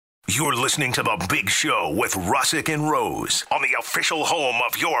You're listening to The Big Show with Russick and Rose on the official home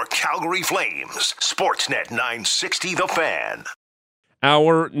of your Calgary Flames, Sportsnet 960 The Fan.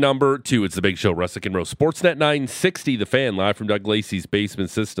 Hour number 2. It's The Big Show, Russick and Rose. Sportsnet 960 The Fan, live from Doug Lacey's Basement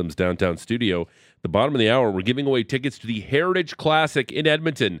Systems downtown studio. At the bottom of the hour, we're giving away tickets to the Heritage Classic in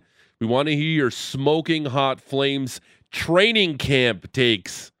Edmonton. We want to hear your smoking hot Flames training camp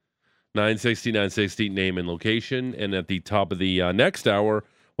takes. 960, name and location. And at the top of the next hour,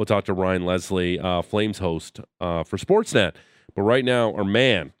 we'll talk to Ryan Leslie, Flames host for Sportsnet. But right now, our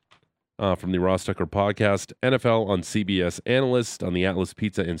man from the Ross Tucker podcast, NFL on CBS analyst on the Atlas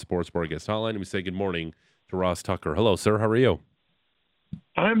Pizza and Sports Bar guest hotline. And we say good morning to Ross Tucker. Hello, sir. How are you?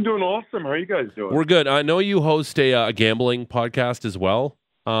 I'm doing awesome. How are you guys doing? We're good. I know you host a gambling podcast as well.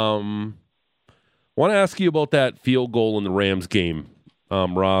 Want to ask you about that field goal in the Rams game,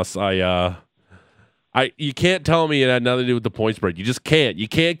 Ross. You can't tell me it had nothing to do with the point spread. You just can't. You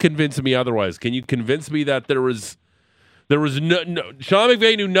can't convince me otherwise. Can you convince me that there was no Sean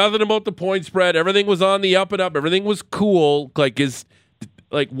McVay knew nothing about the point spread. Everything was on the up and up. Everything was cool.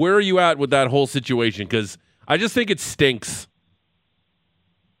 Where are you at with that whole situation? Because I just think it stinks.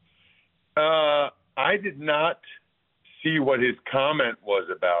 I did not see what his comment was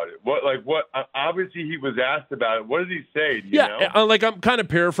about it. What? Obviously, he was asked about it. What did he say? Do you know? I'm kind of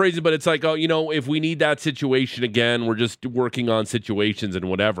paraphrasing, but it's like, if we need that situation again, we're just working on situations and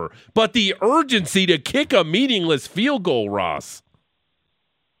whatever. But the urgency to kick a meaningless field goal, Ross.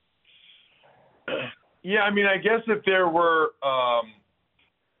 Yeah, I guess if there were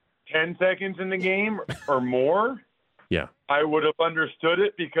 10 seconds in the game or more, yeah, I would have understood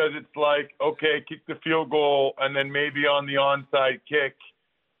it, because it's like, okay, kick the field goal, and then maybe on the onside kick,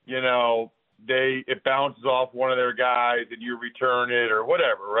 it bounces off one of their guys and you return it or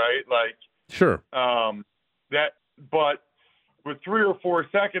whatever, right? Like, sure. But with 3 or 4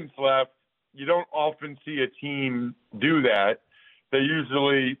 seconds left, you don't often see a team do that. They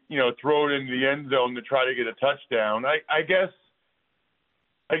usually, throw it into the end zone to try to get a touchdown. I guess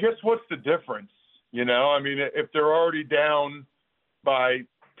what's the difference? If they're already down by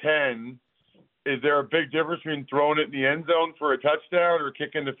 10, is there a big difference between throwing it in the end zone for a touchdown or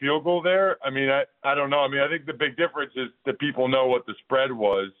kicking the field goal there? I don't know. I think the big difference is that people know what the spread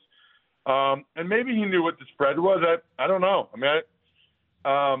was. And maybe he knew what the spread was. I don't know.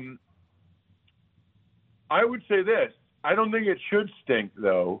 I would say this. I don't think it should stink,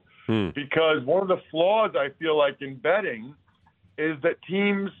 though, because one of the flaws I feel like in betting is that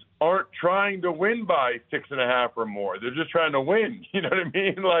teams aren't trying to win by 6.5 or more. They're just trying to win. You know what I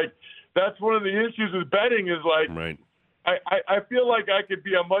mean? Like, that's one of the issues with betting is like, right. I feel like I could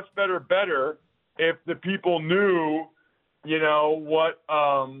be a much better bettor if the people knew, if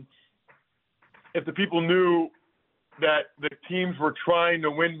the people knew that the teams were trying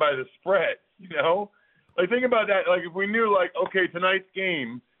to win by the spread, Like, think about that. Like, if we knew, like, okay, tonight's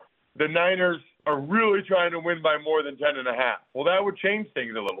game, the Niners are really trying to win by more than 10.5. Well, that would change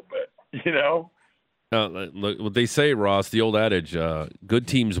things a little bit, Look, what they say, Ross, the old adage, good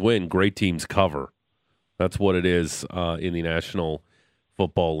teams win, great teams cover. That's what it is in the National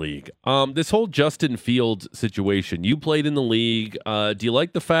Football League. This whole Justin Fields situation, you played in the league. Do you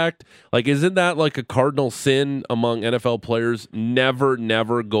like the fact, isn't that like a cardinal sin among NFL players? Never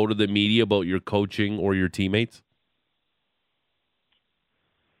go to the media about your coaching or your teammates?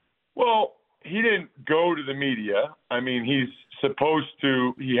 Well, he didn't go to the media. He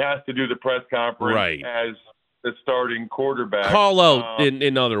has to do the press conference right. as the starting quarterback. Call out,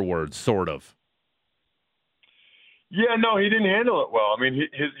 in other words, sort of. Yeah, no, he didn't handle it well.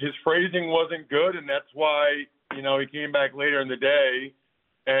 His phrasing wasn't good, and that's why, he came back later in the day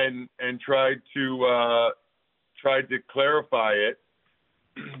and tried to clarify it,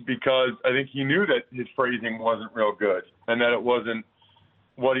 because I think he knew that his phrasing wasn't real good and that it wasn't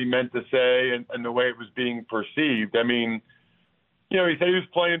what he meant to say and the way it was being perceived. He said he was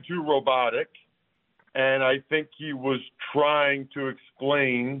playing too robotic, and I think he was trying to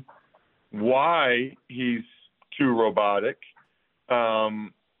explain why he's too robotic.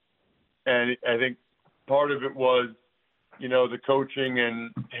 And I think part of it was, the coaching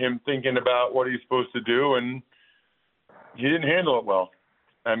and him thinking about what he's supposed to do, and he didn't handle it well.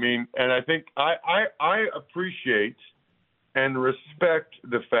 And I think I appreciate and respect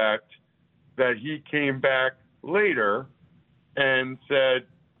the fact that he came back later and said,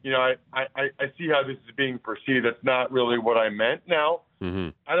 I see how this is being perceived. That's not really what I meant. Now,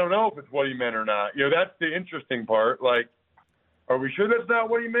 I don't know if it's what he meant or not. That's the interesting part. Like, are we sure that's not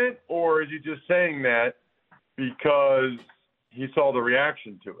what he meant? Or is he just saying that because he saw the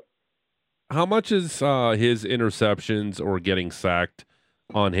reaction to it? How much is his interceptions or getting sacked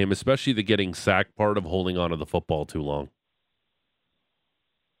on him, especially the getting sacked part of holding on to the football too long?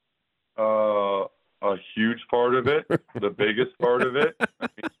 A huge part of it, the biggest part of it.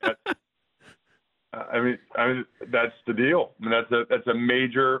 I mean, that's the deal. I mean, that's a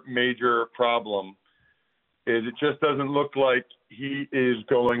major problem. Is it just doesn't look like he is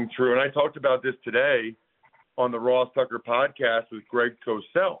going through. And I talked about this today on the Ross Tucker podcast with Greg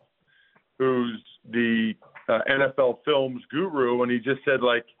Cosell, who's the NFL films guru, and he just said,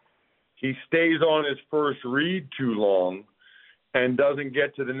 like, he stays on his first read too long and doesn't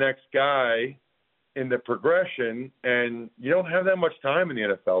get to the next guy in the progression, and you don't have that much time in the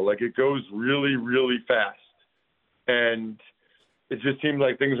NFL. Like, it goes really, really fast. And it just seems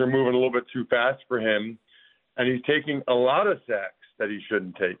like things are moving a little bit too fast for him, and he's taking a lot of sacks that he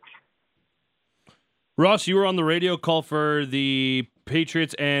shouldn't take. Ross, you were on the radio call for the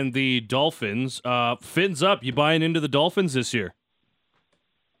Patriots and the Dolphins. Fins up. You buying into the Dolphins this year?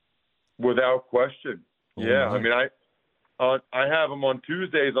 Without question. Yeah, my. I mean, I have them on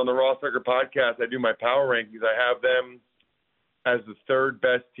Tuesdays on the Ross Tucker podcast. I do my power rankings. I have them as the third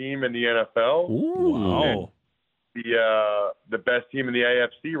best team in the NFL. Ooh, wow. The best team in the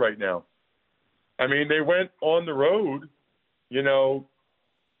AFC right now. I mean, they went on the road,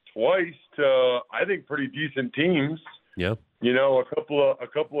 twice to, I think, pretty decent teams. Yeah. A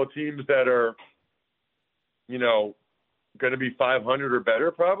couple of teams that are, going to be 500 or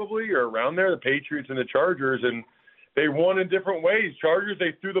better probably, or around there, the Patriots and the Chargers, and they won in different ways. Chargers,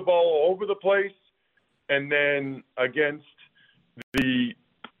 they threw the ball all over the place, and then against the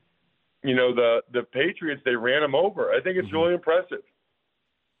Patriots, they ran them over. I think it's really impressive.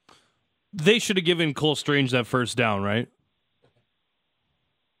 They should have given Cole Strange that first down, right?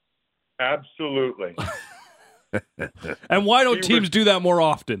 Absolutely. And why don't teams do that more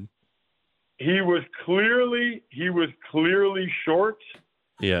often? He was clearly short.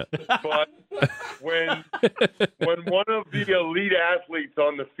 Yeah. But when one of the elite athletes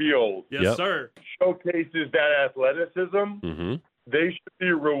on the field Yes, sir. showcases that athleticism, they should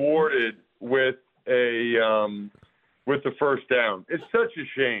be rewarded with the first down. It's such a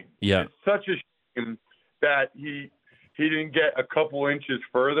shame. Yeah. It's such a shame that he didn't get a couple inches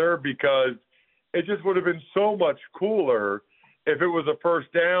further, because it just would have been so much cooler if it was a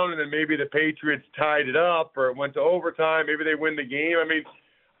first down and then maybe the Patriots tied it up or it went to overtime. Maybe they win the game. I mean,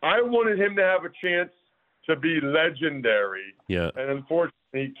 I wanted him to have a chance to be legendary. Yeah. And unfortunately,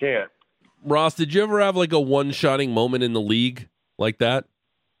 he can't. Ross, did you ever have like a one-shotting moment in the league like that?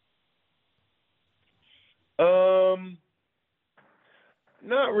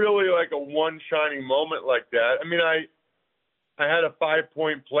 Not really like a one shining moment like that. I mean, I had a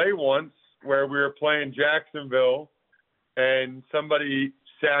 5-point play once where we were playing Jacksonville and somebody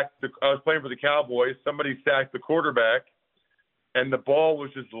sacked I was playing for the Cowboys. Somebody sacked the quarterback and the ball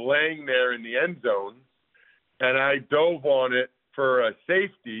was just laying there in the end zone, and I dove on it for a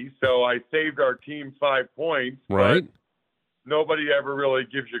safety. So I saved our team 5 points. Right. Nobody ever really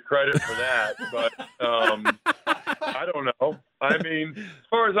gives you credit for that, but I don't know. I mean, as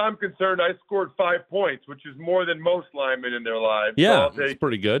far as I'm concerned, I scored 5 points, which is more than most linemen in their lives. Yeah, so that's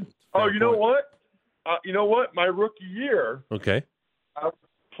pretty good. You know what? My rookie year, okay, I was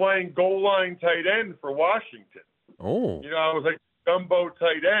playing goal line tight end for Washington. Oh. I was like jumbo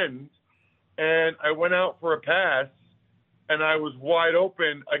tight end, and I went out for a pass, and I was wide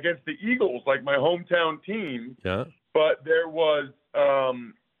open against the Eagles, like my hometown team. Yeah. But there was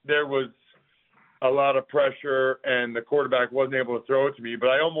a lot of pressure, and the quarterback wasn't able to throw it to me. But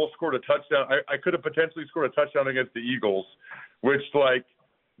I almost scored a touchdown. I could have potentially scored a touchdown against the Eagles, which,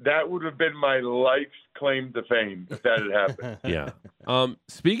 that would have been my life's claim to fame if that had happened. Yeah.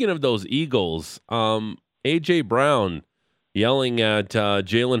 Speaking of those Eagles, A.J. Brown yelling at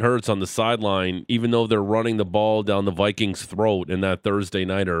Jalen Hurts on the sideline, even though they're running the ball down the Vikings' throat in that Thursday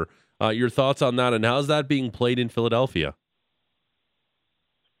nighter. Your thoughts on that, and how's that being played in Philadelphia?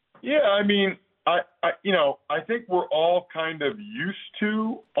 Yeah, I mean, I think we're all kind of used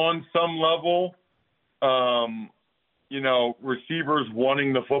to, on some level, receivers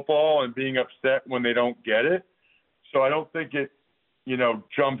wanting the football and being upset when they don't get it. So I don't think it,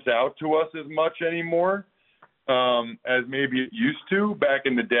 jumps out to us as much anymore as maybe it used to back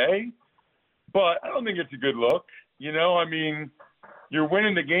in the day. But I don't think it's a good look. I mean, you're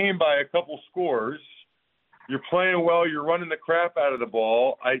winning the game by a couple scores. You're playing well. You're running the crap out of the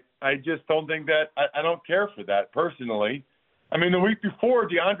ball. I just don't think that – I don't care for that personally. I mean, the week before,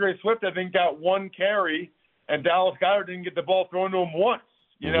 DeAndre Swift, I think, got one carry, and Dallas Goedert didn't get the ball thrown to him once.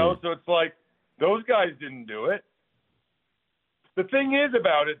 So it's like those guys didn't do it. The thing is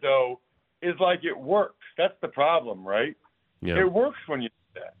about it, though, is it works. That's the problem, right? Yeah. It works when you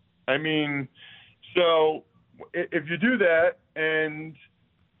that. I mean, so if you do that and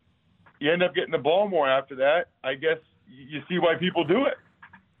you end up getting the ball more after that, I guess you see why people do it.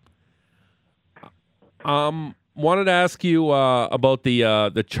 Wanted to ask you about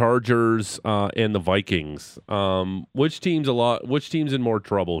the Chargers and the Vikings. Which team's in more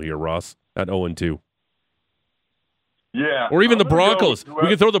trouble here, Ross, at 0-2? Yeah. Or even the Broncos. We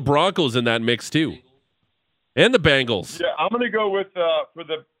can throw the Broncos in that mix too. And the Bengals. Yeah, I'm going to go with for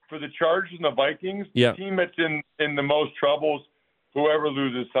the Chargers and the Vikings. Yeah. The team that's in the most troubles, whoever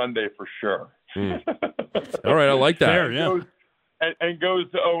loses Sunday for sure. All right, I like that. Fair, yeah. And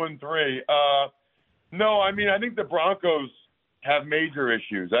goes to 0-3. No, I mean, I think the Broncos have major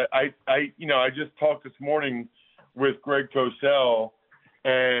issues. I just talked this morning with Greg Cosell,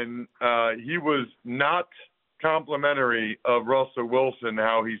 and he was not complimentary of Russell Wilson,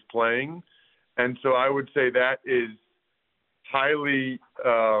 how he's playing. And so I would say that is highly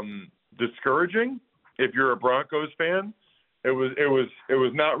discouraging if you're a Broncos fan. It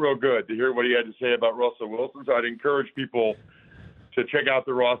was not real good to hear what he had to say about Russell Wilson. So I'd encourage people to check out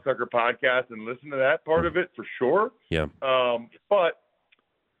the Ross Tucker podcast and listen to that part of it for sure. Yeah. But,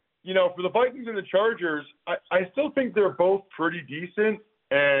 for the Vikings and the Chargers, I still think they're both pretty decent,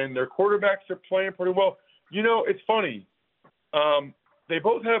 and their quarterbacks are playing pretty well. It's funny. They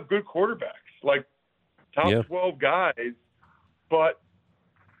both have good quarterbacks, like top 12 guys, but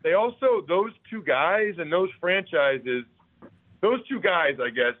they also, those two guys and those franchises, those two guys, I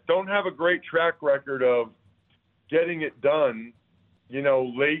guess, don't have a great track record of getting it done,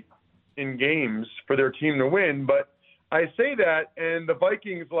 late in games for their team to win. But I say that, and the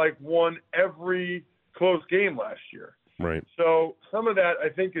Vikings won every close game last year. Right. So some of that I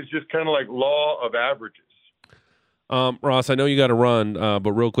think is just kind of like law of averages. Ross, I know you got to run,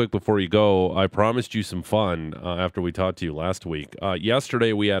 but real quick before you go, I promised you some fun after we talked to you last week.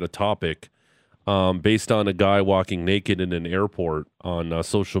 Yesterday we had a topic based on a guy walking naked in an airport on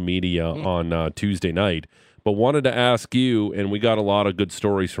social media on Tuesday night, but wanted to ask you, and we got a lot of good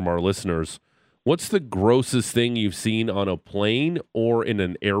stories from our listeners, what's the grossest thing you've seen on a plane or in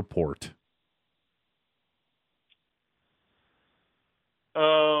an airport?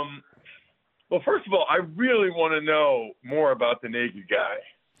 Well, first of all, I really want to know more about the naked guy.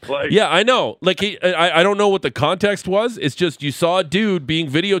 Yeah, I know. I don't know what the context was. It's just you saw a dude being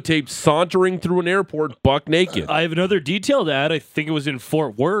videotaped sauntering through an airport buck naked. I have another detail to add. I think it was in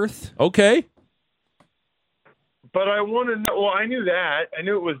Fort Worth. Okay. But I want to know. Well, I knew that. I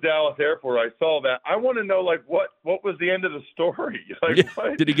knew it was Dallas Airport. I saw that. I want to know, what was the end of the story?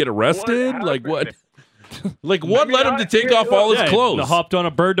 What, did he get arrested? What? What mean, led him to take off all his clothes? He hopped on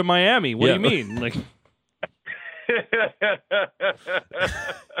a bird to Miami. What do you mean? Trying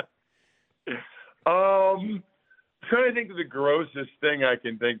to think of the grossest thing I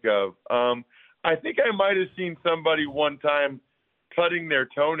can think of. I think I might have seen somebody one time cutting their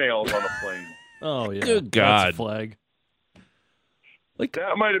toenails on a plane. Oh, yeah. Good God. That's a flag.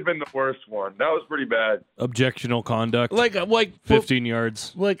 That might have been the worst one. That was pretty bad. Objectionable conduct. 15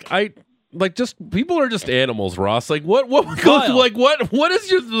 yards. Just people are just animals, Ross. What goes, Kyle. what is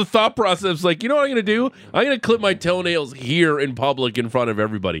the thought process? You know what I'm gonna do? I'm gonna clip my toenails here in public in front of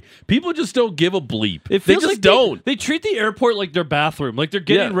everybody. People just don't give a bleep. It They feels just like don't. They treat the airport like their bathroom. Like they're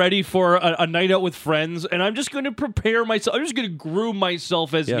getting ready for a night out with friends, and I'm just going to prepare myself. I'm just going to groom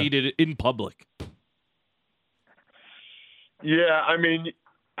myself as needed in public. Yeah, I mean,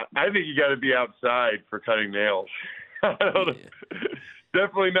 I think you got to be outside for cutting nails. I don't know.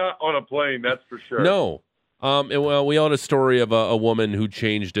 Definitely not on a plane, that's for sure. No. We had a story of a woman who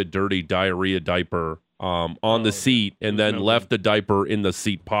changed a dirty diarrhea diaper on the seat and then left the diaper in the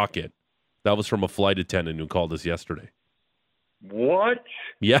seat pocket. That was from a flight attendant who called us yesterday. What?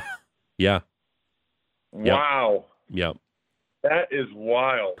 Yeah. Yeah. Wow. Yep. That is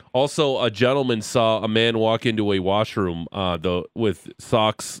wild. Also, a gentleman saw a man walk into a washroom with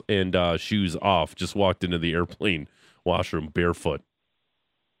socks and shoes off, just walked into the airplane washroom barefoot.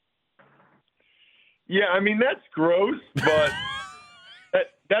 Yeah, I mean, that's gross, but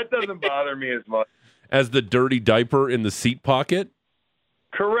that doesn't bother me as much. As the dirty diaper in the seat pocket?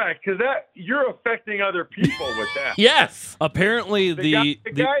 Correct, because you're affecting other people with that. Yes. Apparently, the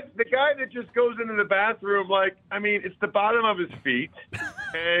guy that just goes into the bathroom, it's the bottom of his feet,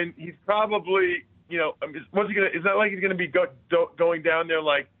 and he's probably, what's he gonna? It's not like he's gonna be going down there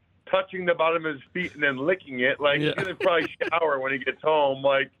touching the bottom of his feet and then licking it. He's gonna probably shower when he gets home.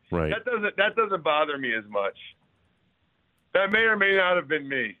 Right. That doesn't bother me as much. That may or may not have been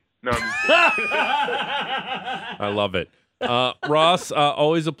me. No, I'm just kidding. I love it. Ross,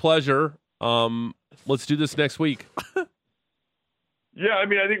 always a pleasure. Let's do this next week. Yeah, I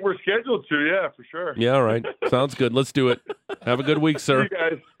mean, I think we're scheduled to. Yeah, for sure. Yeah, all right. Sounds good. Let's do it. Have a good week, sir. See you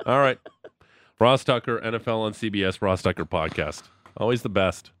guys. All right. Ross Tucker, NFL on CBS, Ross Tucker podcast. Always the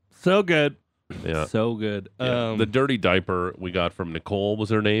best. So good. Yeah. So good. Yeah. The dirty diaper we got from Nicole was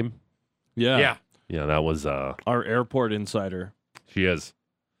her name. Yeah. Yeah, that was Our airport insider. she is.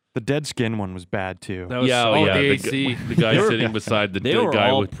 The dead skin one was bad too. That was The AC. The guy sitting beside the They were guy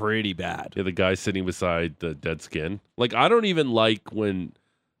all with pretty bad. the guy sitting beside the dead skin. Like I don't even like when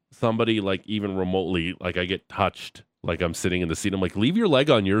somebody like even remotely like I get touched like I'm sitting in the seat. I'm like, leave your leg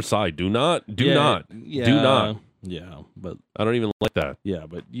on your side. Do not. Yeah. Do not. Yeah, but I don't even like that.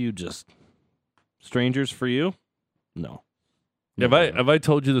 you just strangers for you? No. Have I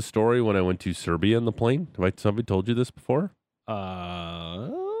told you the story when I went to Serbia in the plane? Have somebody told you this before?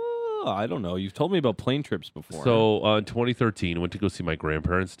 I don't know. You've told me about plane trips before. So in 2013, I went to go see my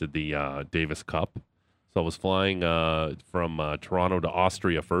grandparents. Did the Davis Cup. So I was flying from Toronto to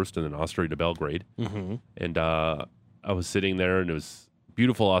Austria first, and then Austria to Belgrade. Mm-hmm. And I was sitting there, and it was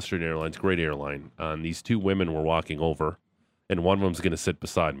beautiful Austrian Airlines, great airline. And these two women were walking over, and one of them's going to sit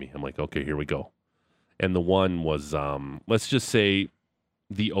beside me. I'm like, okay, here we go. And the one was, let's just say,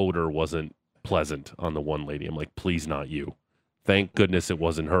 the odor wasn't pleasant on the one lady. I'm like, please, not you. Thank goodness it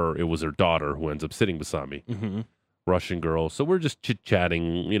wasn't her. It was her daughter who ends up sitting beside me. Mm-hmm. Russian girl. So we're just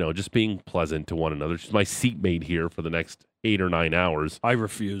chit-chatting, just being pleasant to one another. She's my seatmate here for the next 8 or 9 hours. I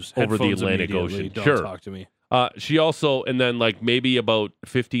refuse. Over the Headphones Atlantic immediately. Ocean. Don't Sure. talk to me. She also, and then like maybe about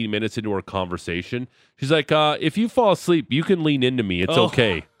 15 minutes into our conversation, she's like, if you fall asleep, you can lean into me. It's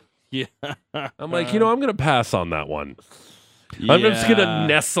okay. Yeah. I'm like, I'm going to pass on that one. I'm just going to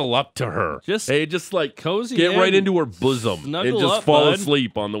nestle up to her. Just like cozy get in. right into her bosom Snuggle and just up, fall bud.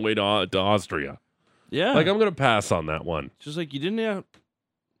 asleep on the way to Austria. Yeah. Like I'm going to pass on that one. Just like you didn't have.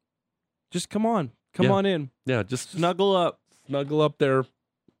 Just come on. Come Yeah. on in. Yeah, just Snuggle up. snuggle up there.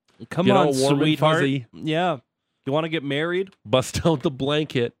 Come Get on, all warm and sweetheart. fuzzy. Yeah. You want to get married? Bust out the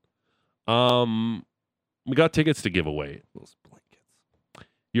blanket. We got tickets to give away. Those blankets.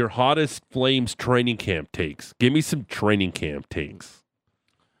 Your hottest Flames training camp takes. Give me some training camp takes.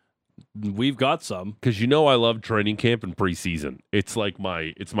 We've got some. Because I love training camp and preseason. It's like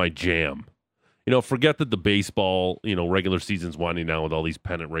it's my jam. Forget that the baseball, regular season's winding down with all these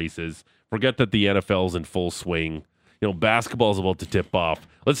pennant races. Forget that the NFL's in full swing. Basketball's about to tip off.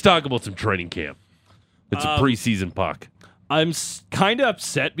 Let's talk about some training camp. It's a preseason puck. I'm kind of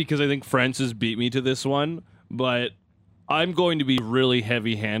upset because I think Francis beat me to this one, but I'm going to be really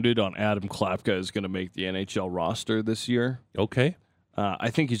heavy-handed on Adam Klapka is going to make the NHL roster this year. Okay. I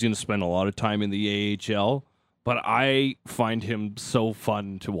think he's going to spend a lot of time in the AHL, but I find him so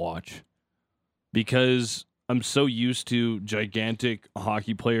fun to watch because I'm so used to gigantic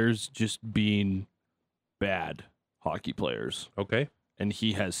hockey players just being bad hockey players. Okay. And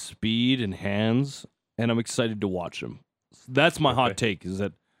he has speed and hands, and I'm excited to watch him. That's my hot take, is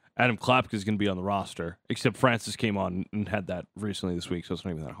that Adam Klapka is going to be on the roster, except Francis came on and had that recently this week, so it's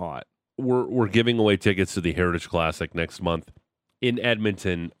not even that hot. We're giving away tickets to the Heritage Classic next month in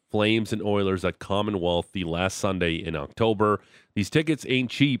Edmonton. Flames and Oilers at Commonwealth the last Sunday in October. These tickets ain't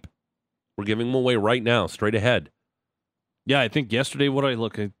cheap. We're giving them away right now, straight ahead. Yeah, I think yesterday, they were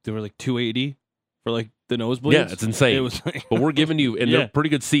like $280 for like the nosebleeds. Yeah, it's insane. It was like, But we're giving you, and Yeah. they're pretty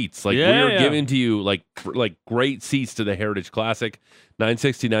good seats. Like Yeah, we're yeah. giving to you like great seats to the Heritage Classic.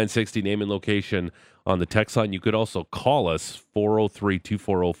 960 name and location on the text line. You could also call us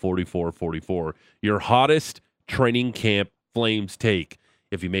 403-240-4444. Your hottest training camp Flames take.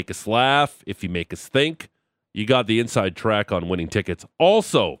 If you make us laugh, if you make us think, you got the inside track on winning tickets.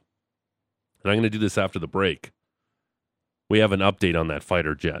 Also, and I'm going to do this after the break, we have an update on that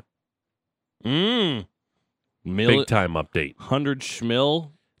fighter jet. Big time update. 100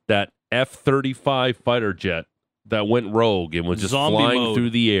 schmil. That F-35 fighter jet that went rogue and was just Zombie flying mode. through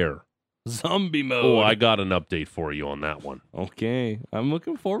the air. Zombie mode. Oh, I got an update for you on that one. Okay. I'm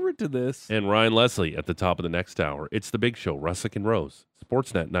looking forward to this. And Ryan Leslie at the top of the next hour. It's The Big Show, Russick and Rose.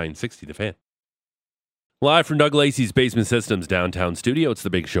 Sportsnet 960, The Fan. Live from Doug Lacey's Basement Systems downtown studio, it's The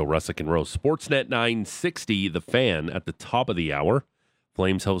Big Show, Russick and Rose. Sportsnet 960, The Fan at the top of the hour.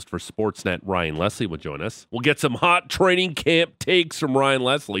 Flames host for Sportsnet, Ryan Leslie, will join us. We'll get some hot training camp takes from Ryan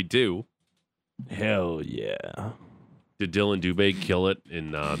Leslie, too. Hell yeah. Did Dylan Dubé kill it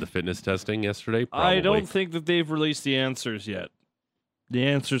in the fitness testing yesterday? Probably. I don't think that they've released the answers yet. The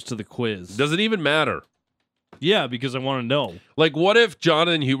answers to the quiz. Does it even matter? Yeah, because I want to know. Like, what if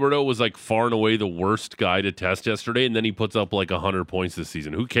Jonathan Huberdeau was like far and away the worst guy to test yesterday, and then he puts up like 100 points this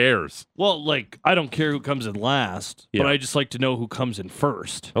season? Who cares? Well, like, I don't care who comes in last, Yeah. but I just like to know who comes in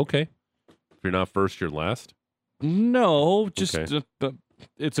first. Okay. If you're not first, you're last. No, just Okay.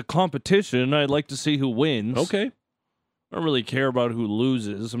 it's a competition. I'd like to see who wins. Okay. I don't really care about who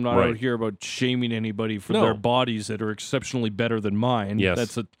loses. I'm not Right. out here about shaming anybody for No. their bodies that are exceptionally better than mine. Yes.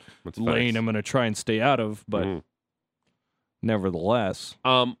 That's a That's lane facts. I'm going to try and stay out of, but Mhm. nevertheless.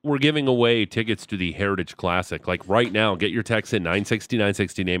 We're giving away tickets to the Heritage Classic. Like right now, get your text in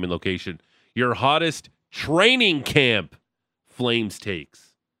 960 name and location. Your hottest training camp Flames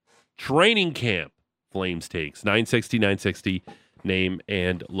takes. Training camp Flames takes. 960 name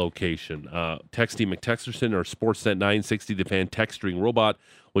and location. Texty McTexerson or Sportsnet 960, the fan texturing robot,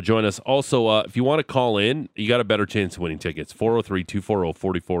 will join us. Also, if you want to call in, you got a better chance of winning tickets.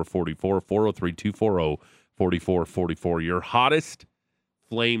 403-240-4444, 403-240-4444. Your hottest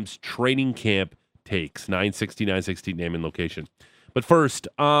Flames training camp takes. 960 name and location. But first,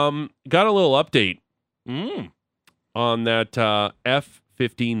 got a little update on that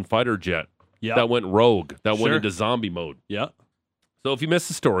F-15 fighter jet Yeah. that went rogue, that went Sure. into zombie mode. Yeah. So if you missed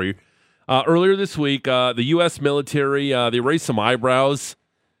the story, earlier this week, the U.S. military, they raised some eyebrows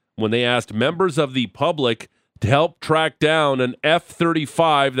when they asked members of the public to help track down an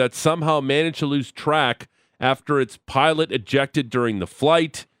F-35 that somehow managed to lose track after its pilot ejected during the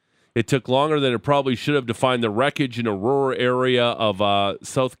flight. It took longer than it probably should have to find the wreckage in a rural area of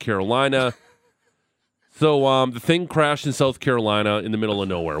South Carolina. So the thing crashed in South Carolina in the middle of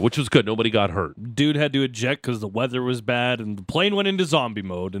nowhere, which was good. Nobody got hurt. Dude had to eject because the weather was bad and the plane went into zombie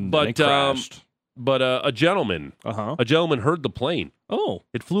mode and then it But crashed. a gentleman heard the plane. Oh.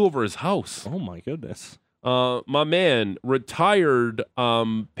 It flew over his house. Oh, my goodness. My man, retired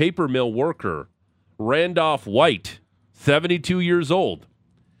paper mill worker, Randolph White, 72 years old.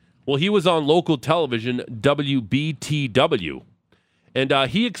 Well, he was on local television, WBTW, and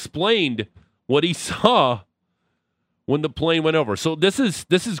he explained what he saw when the plane went over. So this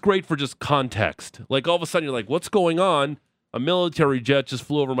is great for just context. Like all of a sudden you're like, what's going on? A military jet just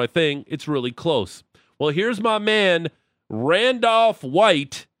flew over my thing. It's really close. Well, here's my man, Randolph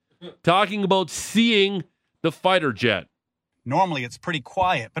White, talking about seeing the fighter jet. Normally it's pretty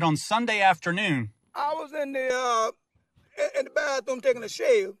quiet, but on Sunday afternoon, I was in the bathroom taking a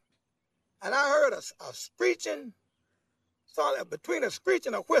shave, and I heard a screeching, between a screech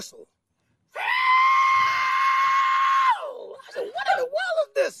and a whistle. I said, what in the world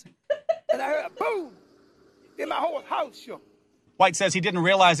is this? And I heard a boom. Then my whole house shook. White says he didn't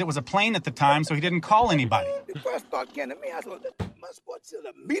realize it was a plane at the time, so he didn't call anybody. The first thought came to me, I said, this must be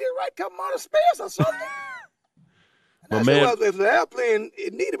a meteorite coming out of space or something. And I said, well, if the airplane,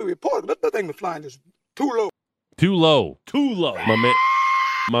 it needed to be reported, but that thing was flying just too low. Too low. Too low.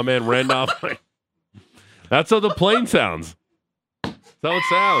 My man Randolph. That's how the plane sounds. That's how it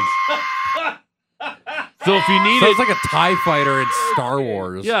sounds. So if you needed, Sounds like a TIE fighter in Star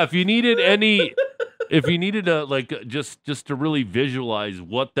Wars. yeah, if you needed a just to really visualize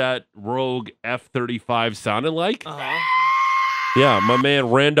what that rogue F-35 sounded like, yeah, my man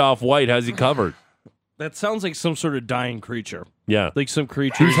Randolph White has you covered. That sounds like some sort of dying creature. Yeah, Like some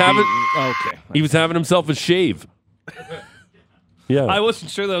creature. was having- Okay. he was having himself a shave. Yeah, I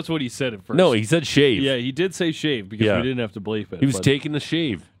wasn't sure that's what he said at first. no, he said shave. Yeah, he did say shave because Yeah. we didn't have to bleep it. He was but taking a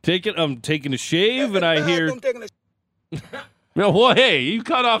shave. I'm taking a shave, and I hear. I'm taking a No, well, hey, you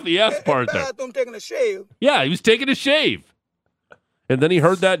cut off the S part there. bathroom taking a shave. Yeah, he was taking a shave. And then he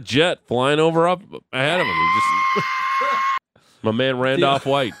heard that jet flying over up ahead of him. He just my man Randolph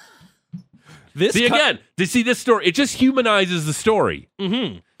White. This See again, to see this story, it just humanizes the story.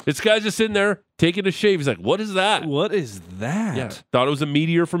 Mm-hmm. This guy's just sitting there taking a shave. He's like, "What is that?" What is that? Yeah, thought it was a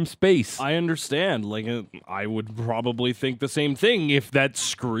meteor from space. I understand. Like, I would probably think the same thing if that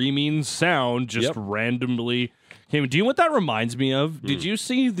screaming sound just Yep. randomly came. Do you know what that reminds me of? Did you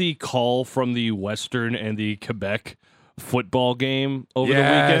see the call from the Western and the Quebec football game over the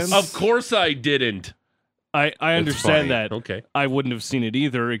Yes. weekend? Of course, I didn't. I understand that. Okay. I wouldn't have seen it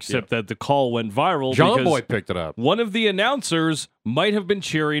either, except that the call went viral. John because Boy picked it up. one of the announcers might have been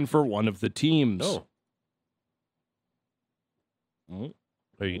cheering for one of the teams. Oh.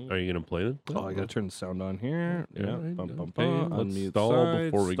 Are you going to play it? Oh, I gotta turn the sound on here. Yeah. Right, Bum, bum, okay, bum. let's Unmute stall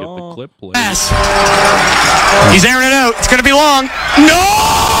side, before we get the stall. clip played. he's airing it out. It's going to be long.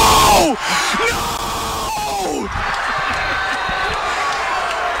 No! No!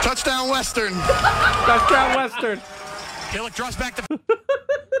 Touchdown Western. Touchdown Western. Gillick draws back the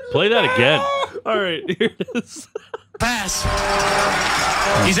Play that again. All right, here it is. pass.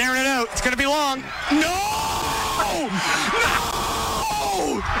 He's airing it out. It's going to be long. No! No!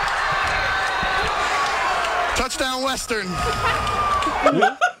 Touchdown Western.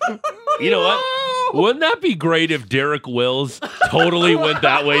 You know what? Wouldn't that be great if Derek Wills totally went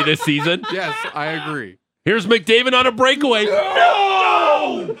that way this season? Yes, I agree. Here's McDavid on a breakaway.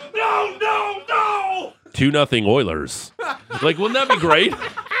 No! 2-0 Oilers. Like, wouldn't that be great?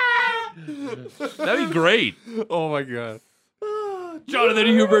 That'd be great. Oh my god. Jonathan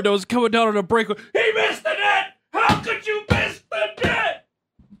Huberdeau was coming down on a breakaway. He missed the net! How could you miss the net?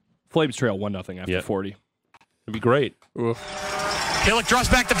 Flames trail 1-0 after 40. It'd be great. Hillick draws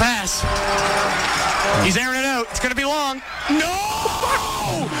back the pass. He's airing it out. It's going to be long.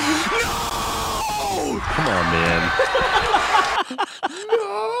 No! No! Come on, man.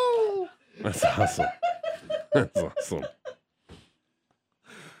 No! That's awesome. That's awesome.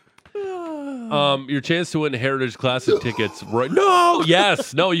 Your chance to win Heritage Classic tickets right no,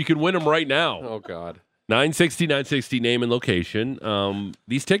 yes, no, you can win them right now. Oh god. 960 name and location.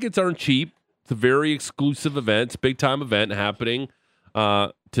 These tickets aren't cheap. It's a very exclusive event. It's a big time event happening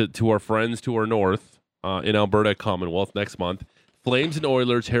to our friends to our north in Alberta at Commonwealth next month. Flames and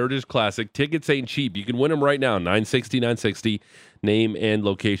Oilers Heritage Classic. Tickets ain't cheap. You can win them right now. 960 name and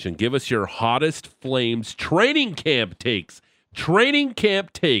location. Give us your hottest Flames training camp takes.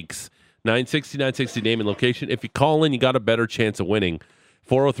 960 name and location. If you call in, you got a better chance of winning.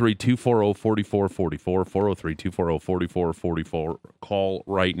 403-240-4444. 403-240-4444. Call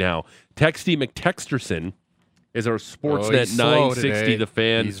right now. Texty McTexterson is our Sportsnet 960 The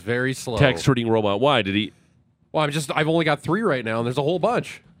Fan. He's very slow. Text reading robot. Why did he? Well, I've only got 3 right now, and there's a whole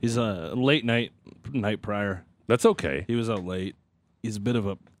bunch. He's a late night prior. That's okay. He was out late. He's a bit of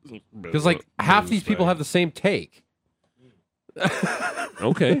a... Because, like, half these people have the same take.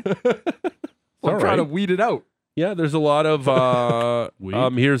 Okay. I'm trying to weed it out. Yeah, there's a lot of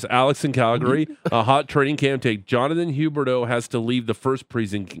here's Alex in Calgary. A hot training camp take. Jonathan Huberdeau has to leave the first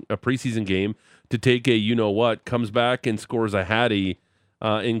preseason game to take a you-know-what, comes back and scores a hattie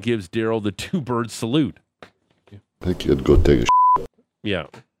and gives Daryl the 2-bird salute. I think you'd go take a Yeah.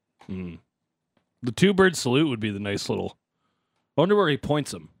 The 2-bird salute would be the nice little... I wonder where he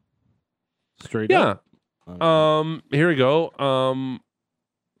points him. Straight up? Yeah. Here we go.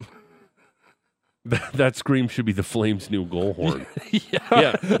 That scream should be the Flames' new goal horn.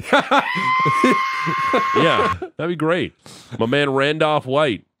 Yeah. Yeah. That'd be great. My man Randolph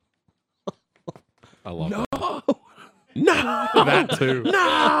White. I love that. No. That too.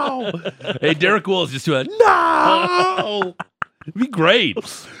 No. Hey, Derek Wills just doing no. It'd be great.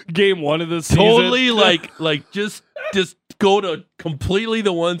 Game 1 of the season. Totally like just go to completely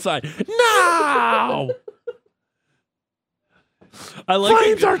the one side. No. I like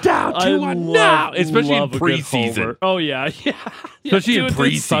Flames are down 2-1 now, especially in preseason. Oh yeah. Especially in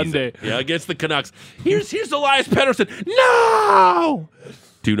preseason. Sunday. Yeah, against the Canucks. Here's Elias Pettersson. No.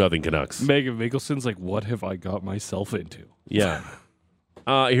 2-0 Canucks. Megan Mikkelson's like, what have I got myself into? Yeah.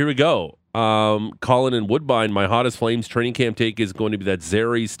 Here we go. Colin and Woodbine, my hottest Flames training camp take is going to be that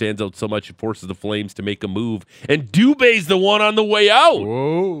Zary stands out so much it forces the Flames to make a move, and Dubé's the one on the way out.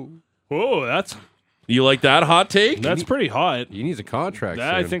 Whoa, that's... You like that hot take? That's pretty hot. He needs a contract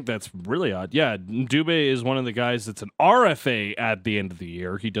I soon. think that's really hot. Yeah, Dubé is one of the guys that's an RFA at the end of the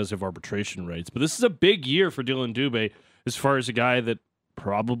year. He does have arbitration rights, but this is a big year for Dylan Dubé as far as a guy that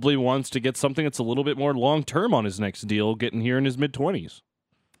probably wants to get something that's a little bit more long-term on his next deal, getting here in his mid-20s.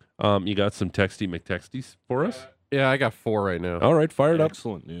 You got some Texty McTexties for us? Yeah, I got 4 right now. All right, fire it up.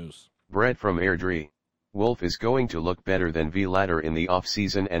 Excellent news. Brett from Airdrie. Wolf is going to look better than Vladar in the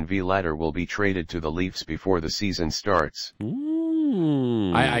offseason, and Vladar will be traded to the Leafs before the season starts.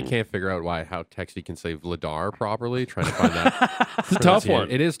 I can't figure out how Texty can say Vladar properly. Trying to find that. It's a tough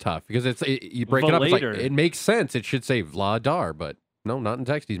one. It is tough because you break it up. It's like, it makes sense. It should say Vladar, but no, not in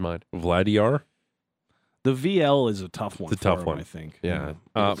Texty's mind. Vladiar? The VL is a tough one. It's a tough him, one. I think. Yeah.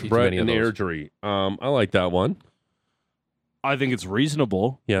 Brett and Airdrie. I like that one. I think it's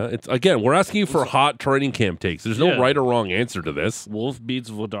reasonable. Yeah, it's again, we're asking you for hot training camp takes. There's no right or wrong answer to this. Wolf beats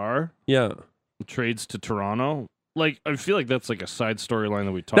Vladar. Yeah. Trades to Toronto. Like, I feel like that's like a side storyline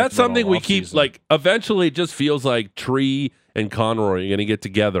that we talked That's about something all we keep, offseason. like, eventually it just feels like Tree and Conroy are going to get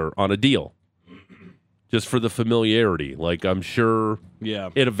together on a deal. Just for the familiarity. Like, I'm sure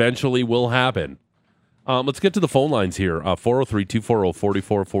it eventually will happen. Let's get to the phone lines here.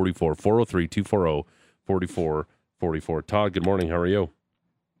 403-240-4444. 403-240-4444. Todd, good morning. How are you?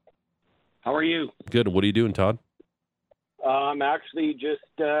 How are you? Good. What are you doing, Todd? I'm actually just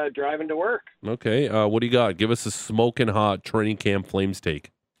driving to work. Okay. What do you got? Give us a smoking hot training camp Flames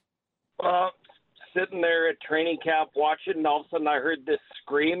take. Sitting there at training camp watching, and all of a sudden I heard this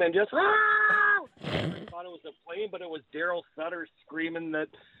scream and just, I thought it was a plane, but it was Daryl Sutter screaming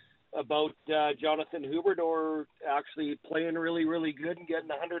about Jonathan Huberdeau actually playing really, really good and getting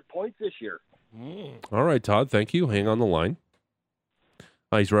 100 points this year. All right, Todd. Thank you. Hang on the line.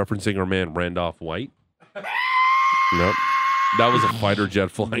 He's referencing our man Randolph White. Nope. That was a fighter jet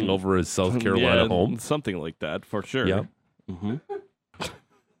flying over his South Carolina home. Something like that, for sure. Yeah. Mm-hmm.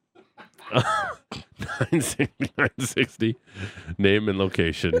 960 name and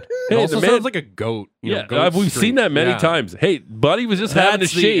location. It also sounds like a goat. We've seen that many times. Hey, Buddy was just having a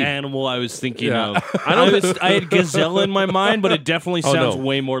That's the shave. animal I was thinking of. I had gazelle in my mind, but it definitely sounds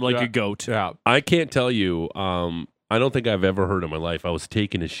way more like a goat. Yeah. I can't tell you. I don't think I've ever heard in my life I was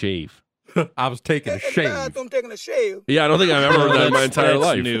taking a shave. I was taking a shave. I'm taking a shave. Yeah, I don't think I've ever heard that in my entire That's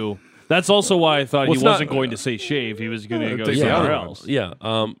life. new. That's also why I thought Well, he it's not- wasn't going to say shave. He was going to go take the somewhere other else. Yeah.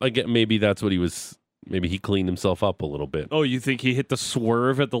 Again, maybe that's what he was. Maybe he cleaned himself up a little bit. Oh, you think he hit the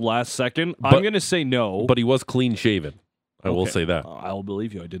swerve at the last second? But- I'm going to say no. But he was clean shaven. I will Okay. say that. I'll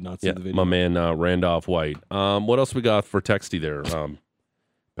believe you. I did not see Yeah, the video. my man Randolph White. What else we got for Texty there?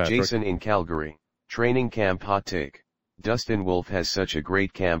 Patrick? Jason in Calgary. Training camp hot take. Dustin Wolf has such a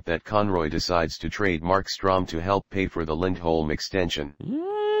great camp that Conroy decides to trade Mark Strom to help pay for the Lindholm extension.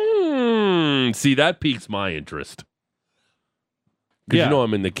 See, that piques my interest. Because you know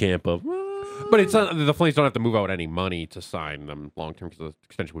I'm in the camp of... But it's not, the Flames don't have to move out any money to sign them long term because the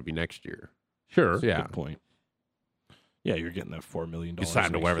extension would be next year. Sure. So, yeah. Good point. Yeah, you're getting that $4 million. You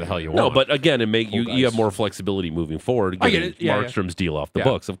sign to wherever the hell you No, want. but again, you guys. have more flexibility moving forward. I get getting it. Yeah, Markstrom's deal off the Yeah.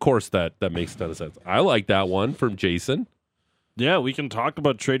 books. Of course, that makes a ton of sense. I like that one from Jason. Yeah, we can talk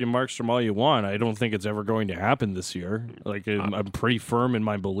about trading Markstrom all you want. I don't think it's ever going to happen this year. Like I'm pretty firm in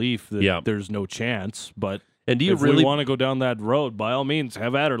my belief that there's no chance. But And do you if really we want to go down that road, by all means,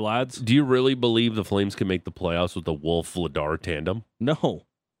 have at her, lads. Do you really believe the Flames can make the playoffs with the Wolf-Vladar tandem? No,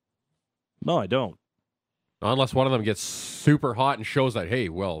 I don't. Unless one of them gets super hot and shows that, hey,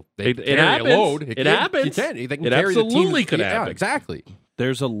 well, they It carry happens. a load. It happens. They can It carry the absolutely team. could Yeah, happen. exactly.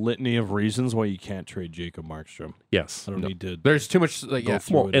 There's a litany of reasons why you can't trade Jacob Markstrom. Yes. I don't need to. There's too much. Like, Go yeah.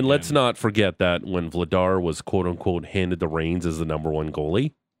 through it And let's again. not forget that when Vladar was quote-unquote handed the reins as the number one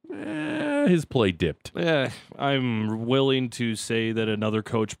goalie, his play dipped. I'm willing to say that another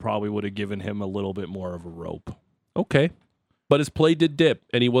coach probably would have given him a little bit more of a rope. Okay. But his play did dip,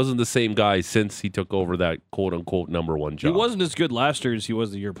 and he wasn't the same guy since he took over that quote-unquote number one job. He wasn't as good last year as he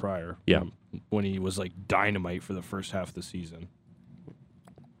was the year prior. Yeah. When he was like dynamite for the first half of the season.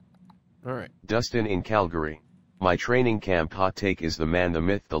 All right. Dustin in Calgary. My training camp hot take is the man, the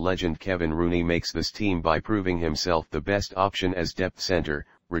myth, the legend Kevin Rooney makes this team by proving himself the best option as depth center,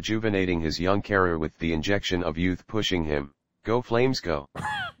 rejuvenating his young career with the injection of youth pushing him. Go Flames go.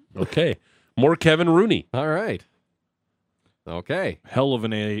 Okay. More Kevin Rooney. All right. Okay. Hell of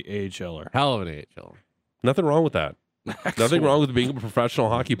an AHLer. Hell of an AHLer. Nothing wrong with that. Nothing wrong with being a professional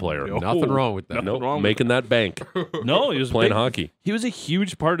hockey player. Nothing wrong with that. No, making that bank. No, he was Playing big. hockey. He was a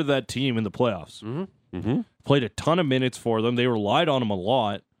huge part of that team in the playoffs. Mm-hmm. Played a ton of minutes for them. They relied on him a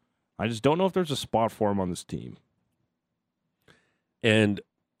lot. I just don't know if there's a spot for him on this team. And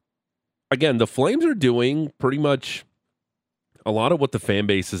again, the Flames are doing pretty much a lot of what the fan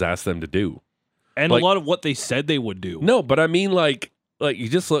base has asked them to do. And Like- a lot of what they said they would do. No, but I mean, like you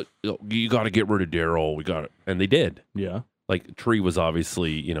just look. You got to get rid of Daryl. We got it, and they did. Yeah. Like Tree was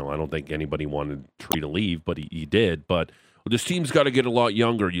obviously, I don't think anybody wanted Tree to leave, but he did. But this team's got to get a lot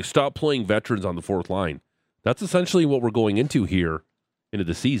younger. You stop playing veterans on the fourth line. That's essentially what we're going into here into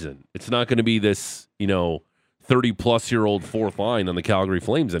the season. It's not going to be this, 30-plus-year-old fourth line on the Calgary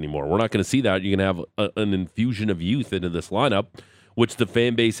Flames anymore. We're not going to see that. You're going to have an infusion of youth into this lineup, which the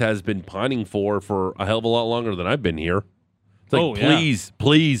fan base has been pining for a hell of a lot longer than I've been here. It's like,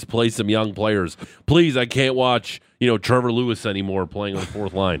 please play some young players. Please, I can't watch, Trevor Lewis anymore playing on the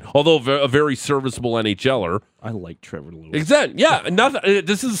fourth line. Although a very serviceable NHLer. I like Trevor Lewis. Exactly. Yeah. Nothing.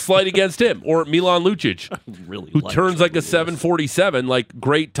 This is a slight against him or Milan Lucic, who turns like a 747. Like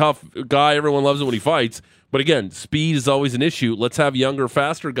great, tough guy. Everyone loves it when he fights. But again, speed is always an issue. Let's have younger,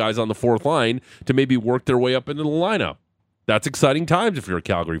 faster guys on the fourth line to maybe work their way up into the lineup. That's exciting times if you're a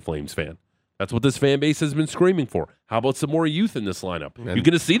Calgary Flames fan. That's what this fan base has been screaming for. How about some more youth in this lineup? And you're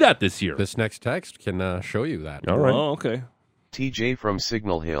going to see that this year. This next text can show you that. All right. Oh, okay. TJ from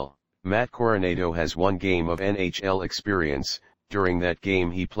Signal Hill. Matt Coronado has one game of NHL experience. During that game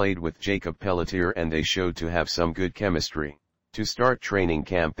he played with Jacob Pelletier and they showed to have some good chemistry. To start training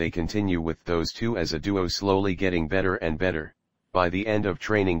camp they continue with those two as a duo, slowly getting better and better. By the end of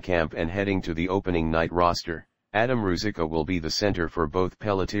training camp and heading to the opening night roster, Adam Ruzicka will be the center for both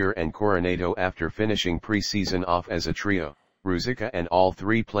Pelletier and Coronado after finishing preseason off as a trio. Ruzicka and all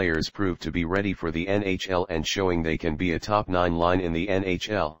three players proved to be ready for the NHL and showing they can be a top 9 line in the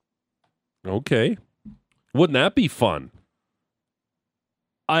NHL. Okay. Wouldn't that be fun?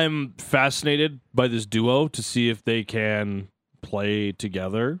 I'm fascinated by this duo to see if they can play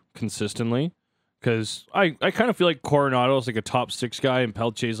together consistently. Because I kind of feel like Coronado is like a top 6 guy and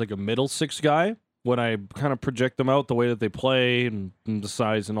Pelche is like a middle 6 guy when I kind of project them out the way that they play and the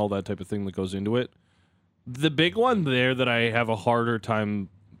size and all that type of thing that goes into it. The big one there that I have a harder time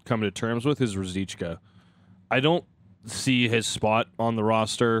coming to terms with is Ruzicka. I don't see his spot on the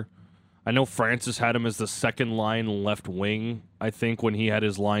roster. I know Francis had him as the second line left wing, I think, when he had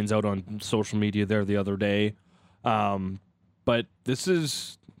his lines out on social media there the other day. But this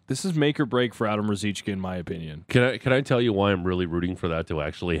is make or break for Adam Ruzicka, in my opinion. Can I tell you why I'm really rooting for that to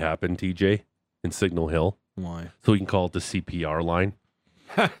actually happen, TJ, in Signal Hill? Why? So we can call it the CPR line.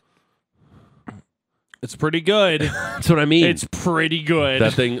 It's pretty good. That's what I mean. It's pretty good.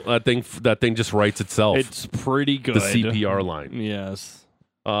 That thing just writes itself. It's pretty good. The CPR line. Yes.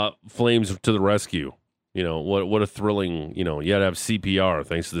 Flames to the rescue. You know, what a thrilling, you had to have CPR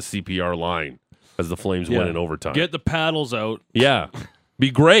thanks to the CPR line as the Flames win in overtime. Get the paddles out. Yeah.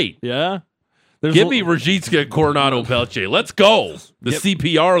 Be great. Yeah. Give me Ruzicka, Coronado, Pelche. Let's go. The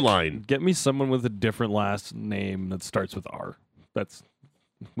CPR line. Get me someone with a different last name that starts with R.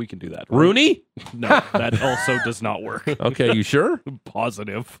 We can do that. Right? Rooney? No, that also does not work. Okay, you sure?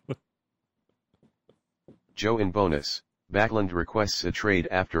 Positive. Joe in bonus. Backlund requests a trade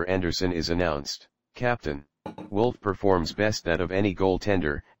after Anderson is announced. Captain. Wolf performs best that of any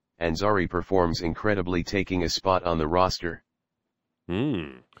goaltender, and Zari performs incredibly taking a spot on the roster.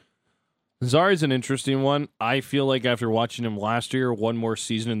 Zari's an interesting one. I feel like after watching him last year, one more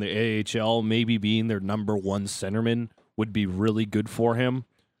season in the AHL, maybe being their number 1 centerman would be really good for him.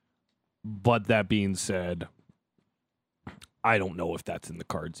 But that being said, I don't know if that's in the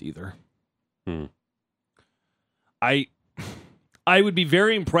cards either. I would be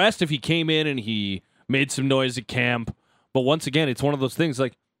very impressed if he came in and he made some noise at camp. But once again, it's one of those things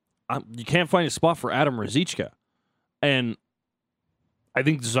like you can't find a spot for Adam Ruzicka. And I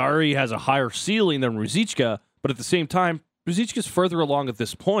think Zari has a higher ceiling than Ruzicka, but at the same time, Ruzicka's further along at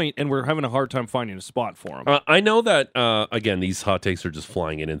this point, and we're having a hard time finding a spot for him. I know that, again, these hot takes are just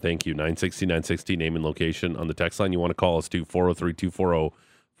flying in, and thank you. 960-960, name and location on the text line. You want to call us to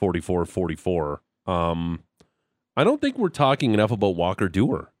 403-240-4444. I don't think we're talking enough about Walker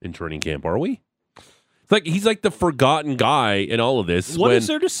Duehr in training camp, are we? It's like he's like the forgotten guy in all of this. What is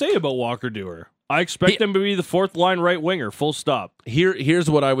there to say about Walker Duehr? I expect him to be the 4th line right winger, full stop. Here's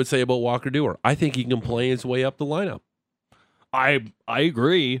what I would say about Walker Duehr. I think he can play his way up the lineup. I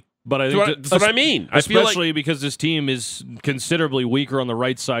agree, but I think that's what I mean. Especially because this team is considerably weaker on the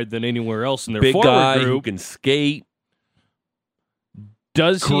right side than anywhere else in their big forward guy group. Who can skate.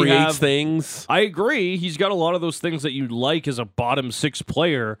 Does he creates things? I agree. He's got a lot of those things that you like as a bottom 6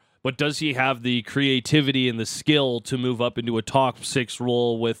 player, but does he have the creativity and the skill to move up into a top 6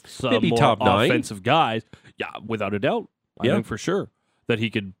 role with some maybe more top 9 offensive guys? Yeah, without a doubt. I think for sure that he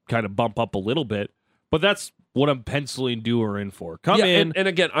could kind of bump up a little bit. But that's what I'm penciling Duehr in for. Come in. And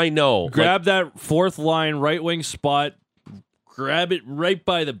again, I know. Grab that 4th line right wing spot. Grab it right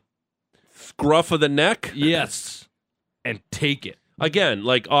by the scruff of the neck. Yes. And take it. Again,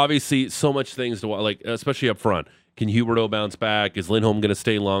 obviously, so much things to especially up front. Can Huberdeau bounce back? Is Lindholm going to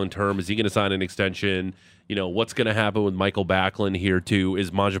stay long term? Is he going to sign an extension? What's going to happen with Michael Backlund here too?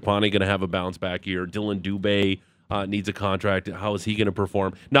 Is Mangiapane going to have a bounce back year? Dylan Dubé needs a contract. How is he going to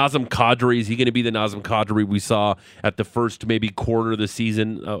perform? Nazem Kadri, is he going to be the Nazem Kadri we saw at the first maybe quarter of the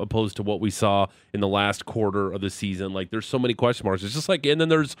season opposed to what we saw in the last quarter of the season? There's so many question marks. It's just and then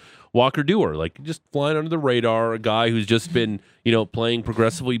there's Walker Duehr, just flying under the radar, a guy who's just been, playing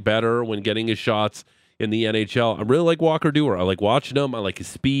progressively better when getting his shots in the NHL. I really like Walker Duehr. I like watching him. I like his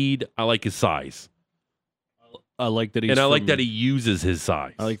speed. I like his size. I like that I like that he uses his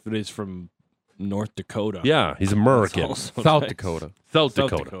size. I like that he's from North Dakota. Yeah, he's American. South Dakota. South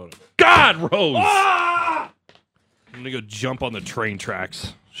Dakota. God, Rose! Ah! I'm going to go jump on the train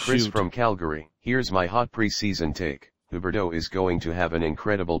tracks. Chris from Calgary, here's my hot preseason take. Huberdeau is going to have an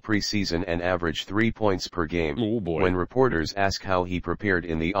incredible preseason and average 3 points per game. Oh boy. When reporters ask how he prepared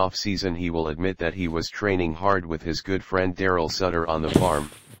in the off-season, he will admit that he was training hard with his good friend Daryl Sutter on the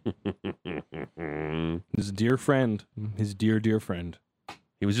farm. His dear friend. His dear friend.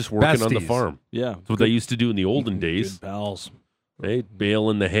 He was just working on the Besties. farm. Yeah. That's what they used to do in the olden days. Good pals. They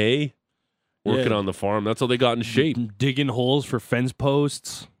baling the hay, working on the farm. That's how they got in shape. Digging holes for fence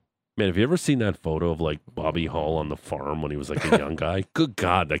posts. Man, have you ever seen that photo of Bobby Hall on the farm when he was a young guy? Good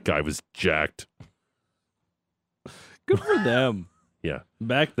God, that guy was jacked. Good for them. Yeah.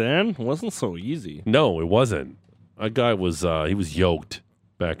 Back then, it wasn't so easy. No, it wasn't. That guy was he was yoked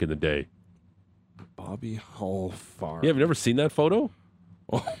back in the day. Bobby Hall Farm. Yeah, have you never seen that photo?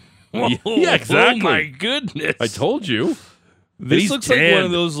 Yeah, exactly. Oh my goodness! I told you. This looks like one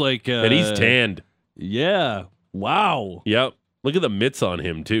of those and he's tanned. Yeah. Wow. Yep. Look at the mitts on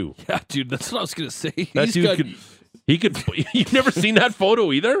him too. Yeah, dude, that's what I was gonna say. That dude could. You've never seen that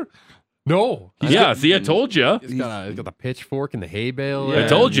photo either? No. See, I told you. He's got the pitchfork and the hay bale. I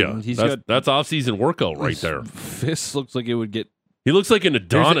told you. That's off-season workout right there. Fist looks like it would get. He looks like an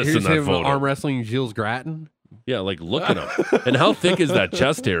Adonis here's in that him photo. Arm wrestling Gilles Gratton. Yeah, like look at him. And how thick is that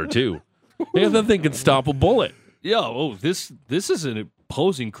chest hair too? Yeah, that thing can stop a bullet. Yeah. This is an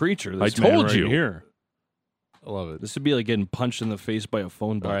imposing creature. This I man told right you. Here. I love it. This would be like getting punched in the face by a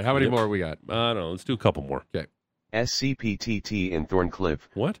phone ball. All right, how many more we got? I don't know. Let's do a couple more. Okay. SCPTT in Thorncliffe.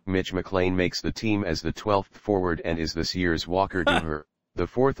 What? Mitch McLean makes the team as the 12th forward and is this year's Walker Duher. The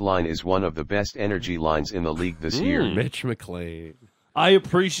fourth line is one of the best energy lines in the league this year. Mitch McLean. I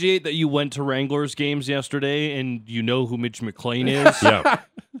appreciate that you went to Wranglers games yesterday and you know who Mitch McLean is. Yeah.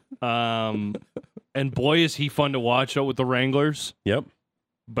 And boy, is he fun to watch out with the Wranglers. Yep.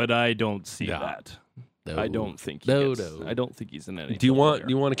 But I don't see that. No. I don't think No. I don't think he's in any. Do you want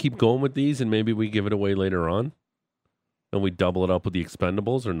to keep going with these and maybe we give it away later on? And we double it up with the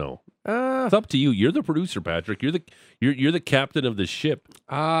Expendables or no? It's up to you. You're the producer, Patrick. You're the captain of the ship.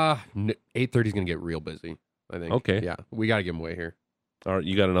 8:30 is gonna get real busy, I think. Okay. Yeah, we gotta give him away here. All right,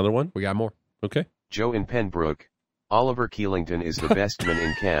 you got another one? We got more. Okay. Joe in Pembroke. Oliver Keelington is the best man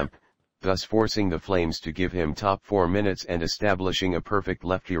in camp, thus forcing the Flames to give him top 4 minutes and establishing a perfect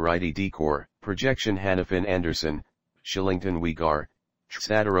lefty-righty decor. Projection Hannafin Anderson, Shillington Uyghur,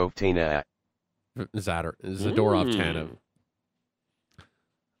 Zadorov Tana. Zadorov Tanev.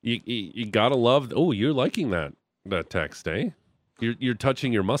 You gotta love. Oh, you're liking that text, eh? You're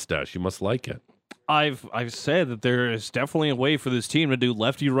touching your mustache. You must like it. I've said that there is definitely a way for this team to do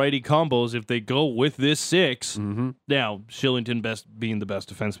lefty-righty combos if they go with this 6. Mm-hmm. Now, Shillington being the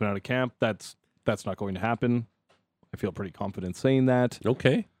best defenseman out of camp, that's not going to happen. I feel pretty confident saying that.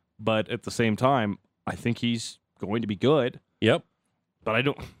 Okay. But at the same time, I think he's going to be good. Yep. But I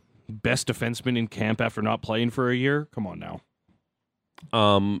don't... Best defenseman in camp after not playing for a year? Come on now.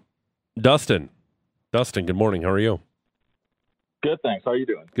 Dustin, good morning. How are you? Good, thanks. How are you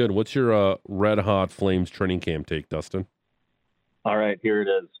doing? Good. What's your Red Hot Flames training camp take, Dustin? All right, here it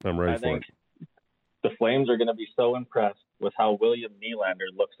is. I'm ready I for think it. The Flames are going to be so impressed with how William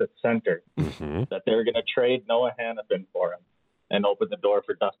Nylander looks at center that they're going to trade Noah Hannafin for him and open the door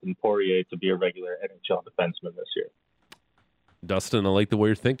for Dustin Poirier to be a regular NHL defenseman this year. Dustin, I like the way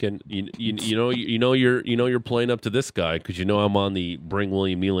you're thinking. You know you're playing up to this guy because you know I'm on the bring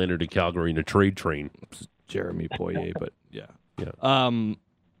William Nylander to Calgary in a trade train. Jeremy Poirier, but yeah.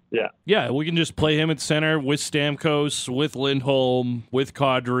 Yeah, we can just play him at center with Stamkos, with Lindholm, with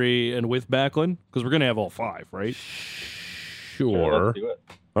Kadri, and with Backlund because we're going to have all 5, right? Sure. Let's do it.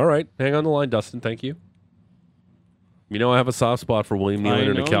 All right, hang on the line, Dustin. Thank you. You know I have a soft spot for William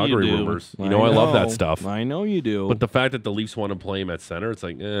Nylander to Calgary rumors. I love that stuff. I know you do. But the fact that the Leafs want to play him at center, it's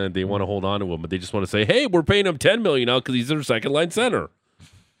like they want to hold on to him, but they just want to say, "Hey, we're paying him $10 million now because he's their second line center."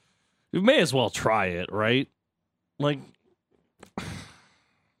 You may as well try it, right? Like,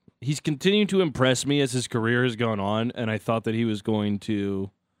 he's continuing to impress me as his career has gone on, and I thought that he was going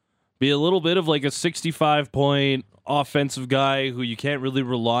to be a little bit of like a 65-point offensive guy who you can't really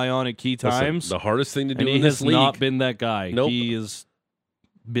rely on at key times. Listen, the hardest thing to do and in this league. He has not been that guy. Nope. He has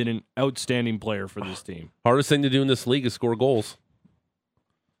been an outstanding player for this team. Hardest thing to do in this league is score goals.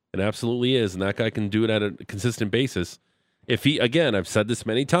 It absolutely is, and that guy can do it at a consistent basis. If he, again, I've said this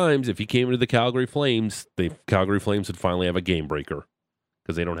many times, if he came into the Calgary Flames, the Calgary Flames would finally have a game breaker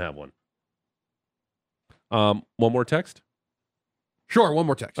because they don't have one. One more text? Sure, one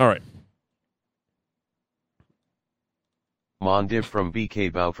more text. All right. Mondiv from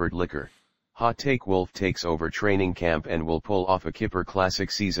BK Bauford Liquor. Hot take: Wolf takes over training camp and will pull off a Kipper Classic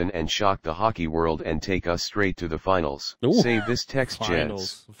season and shock the hockey world and take us straight to the finals. Ooh. Save this text,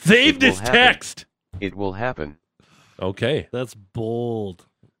 gents. Save this text! It will happen. Okay. That's bold.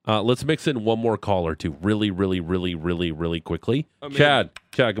 Let's mix in one more caller, too. Really quickly. Chad,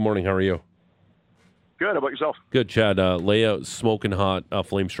 good morning. How are you? Good. How about yourself? Good, Chad. Lay out smoking hot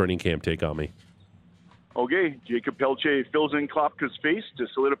Flames training camp take on me. Okay. Jacob Pelche fills in Klopka's face to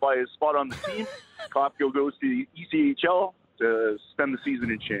solidify his spot on the team. Klopka goes to the ECHL to spend the season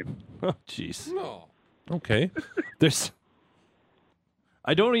in shame. Oh, jeez. No. Okay.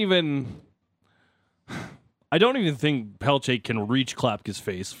 I don't even think Pelche can reach Klopka's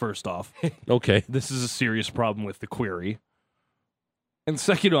face, first off. Okay. This is a serious problem with the query. And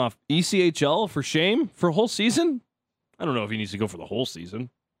second off, ECHL for shame for a whole season? I don't know if he needs to go for the whole season.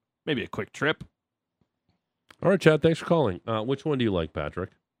 Maybe a quick trip. All right, Chad, thanks for calling. Which one do you like,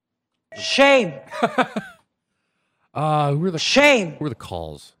 Patrick? Shame. Who were the Shame. Who were the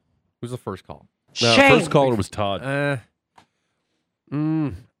calls? Who's the first call? First caller was Todd. I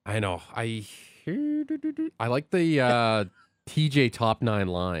know. I like the TJ top 9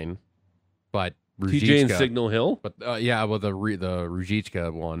 line, but TJ and Signal Hill. But the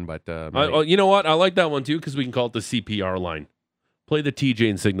Ruzicka one. But you know what? I like that one too because we can call it the CPR line. Play the TJ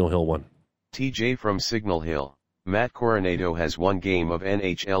and Signal Hill one. TJ from Signal Hill. Matt Coronado has 1 game of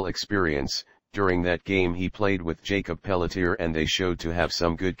NHL experience. During that game he played with Jacob Pelletier and they showed to have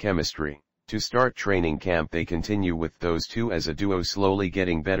some good chemistry. To start training camp they continue with those two as a duo, slowly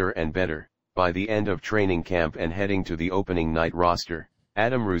getting better and better. By the end of training camp and heading to the opening night roster,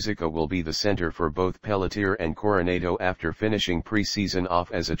 Adam Ruzicka will be the center for both Pelletier and Coronado after finishing preseason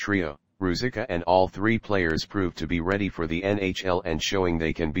off as a trio. Ruzicka and all 3 players proved to be ready for the NHL and showing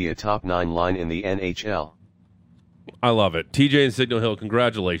they can be a top 9 line in the NHL. I love it. TJ and Signal Hill,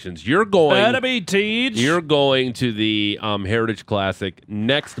 congratulations. You're going to the Heritage Classic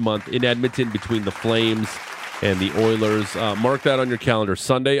next month in Edmonton between the Flames and the Oilers. Mark that on your calendar.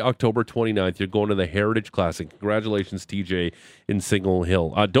 Sunday, October 29th, you're going to the Heritage Classic. Congratulations, TJ in Signal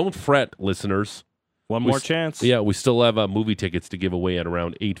Hill. Don't fret, listeners. One more chance. Yeah, we still have movie tickets to give away at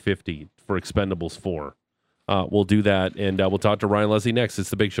around $8.50 for Expendables 4. We'll do that, and we'll talk to Ryan Leslie next. It's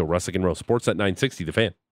The Big Show, Russick and Rose, Sportsnet 960, The Fan.